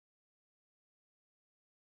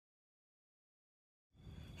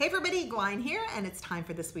Hey everybody, Gwine here, and it's time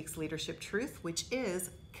for this week's Leadership Truth, which is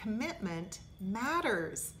commitment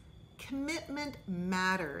matters. Commitment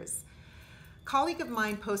matters. A colleague of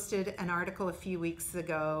mine posted an article a few weeks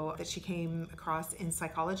ago that she came across in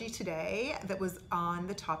Psychology Today that was on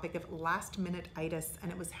the topic of Last Minute Itis,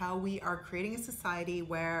 and it was how we are creating a society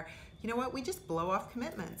where, you know what, we just blow off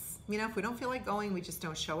commitments. You know, if we don't feel like going, we just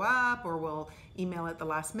don't show up, or we'll email at the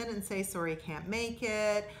last minute and say, sorry, I can't make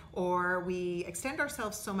it, or we extend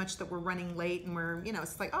ourselves so much that we're running late and we're, you know,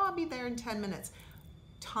 it's like, oh, I'll be there in 10 minutes.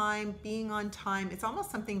 Time, being on time, it's almost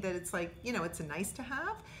something that it's like, you know, it's a nice to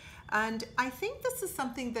have. And I think this is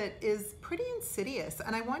something that is pretty insidious.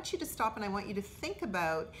 And I want you to stop and I want you to think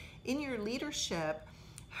about in your leadership,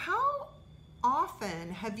 how often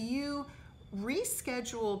have you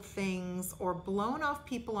rescheduled things or blown off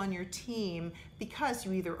people on your team because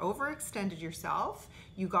you either overextended yourself,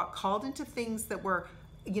 you got called into things that were,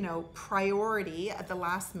 you know, priority at the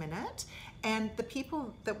last minute, and the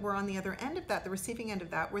people that were on the other end of that, the receiving end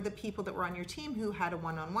of that, were the people that were on your team who had a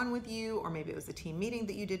one-on-one with you, or maybe it was a team meeting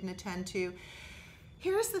that you didn't attend to.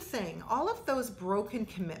 Here's the thing, all of those broken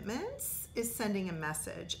commitments is sending a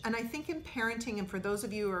message. And I think in parenting, and for those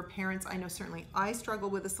of you who are parents, I know certainly I struggle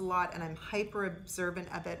with this a lot, and I'm hyper observant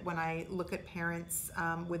of it when I look at parents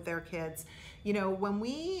with their kids. You know, when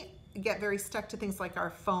we get very stuck to things like our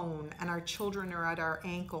phone and our children are at our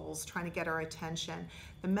ankles trying to get our attention,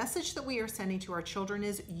 the message that we are sending to our children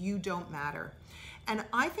is, you don't matter. And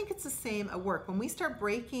I think it's the same at work. When we start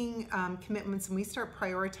breaking commitments and we start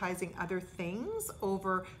prioritizing other things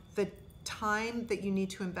over the time that you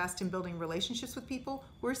need to invest in building relationships with people,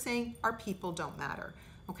 we're saying our people don't matter.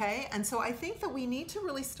 Okay, and so I think that we need to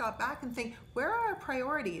really stop back and think, where are our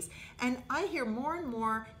priorities? And I hear more and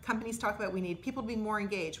more companies talk about, we need people to be more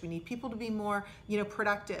engaged, we need people to be more, you know,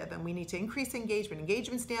 productive, and we need to increase engagement.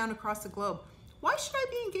 Engagement's down across the globe. Why should I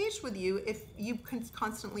be engaged with you if you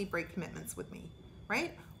constantly break commitments with me,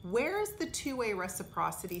 right? Where's the two-way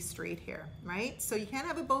reciprocity street here, right? So you can't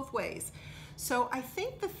have it both ways. So I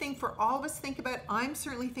think the thing for all of us to think about, I'm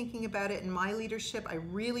certainly thinking about it in my leadership. I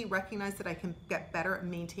really recognize that I can get better at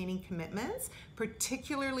maintaining commitments,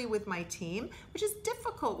 particularly with my team, which is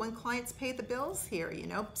difficult when clients pay the bills here, you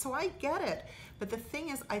know, so I get it. But the thing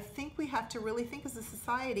is, I think we have to really think as a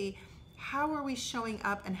society, how are we showing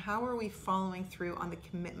up and how are we following through on the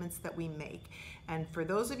commitments that we make? And for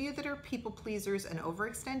those of you that are people pleasers and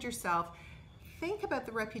overextend yourself, think about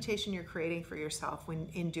the reputation you're creating for yourself when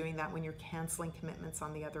in doing that, when you're canceling commitments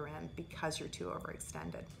on the other end because you're too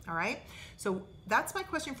overextended. All right, so that's my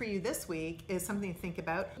question for you this week, is something to think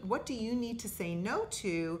about. What do you need to say no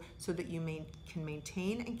to so that you can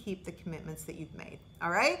maintain and keep the commitments that you've made? All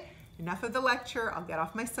right, enough of the lecture. I'll get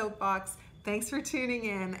off my soapbox. Thanks for tuning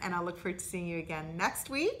in, and I'll look forward to seeing you again next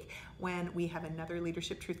week when we have another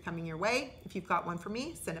leadership truth coming your way. If you've got one for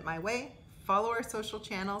me, send it my way. Follow our social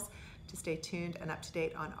channels to stay tuned and up to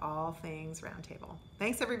date on all things Roundtable.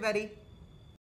 Thanks, everybody.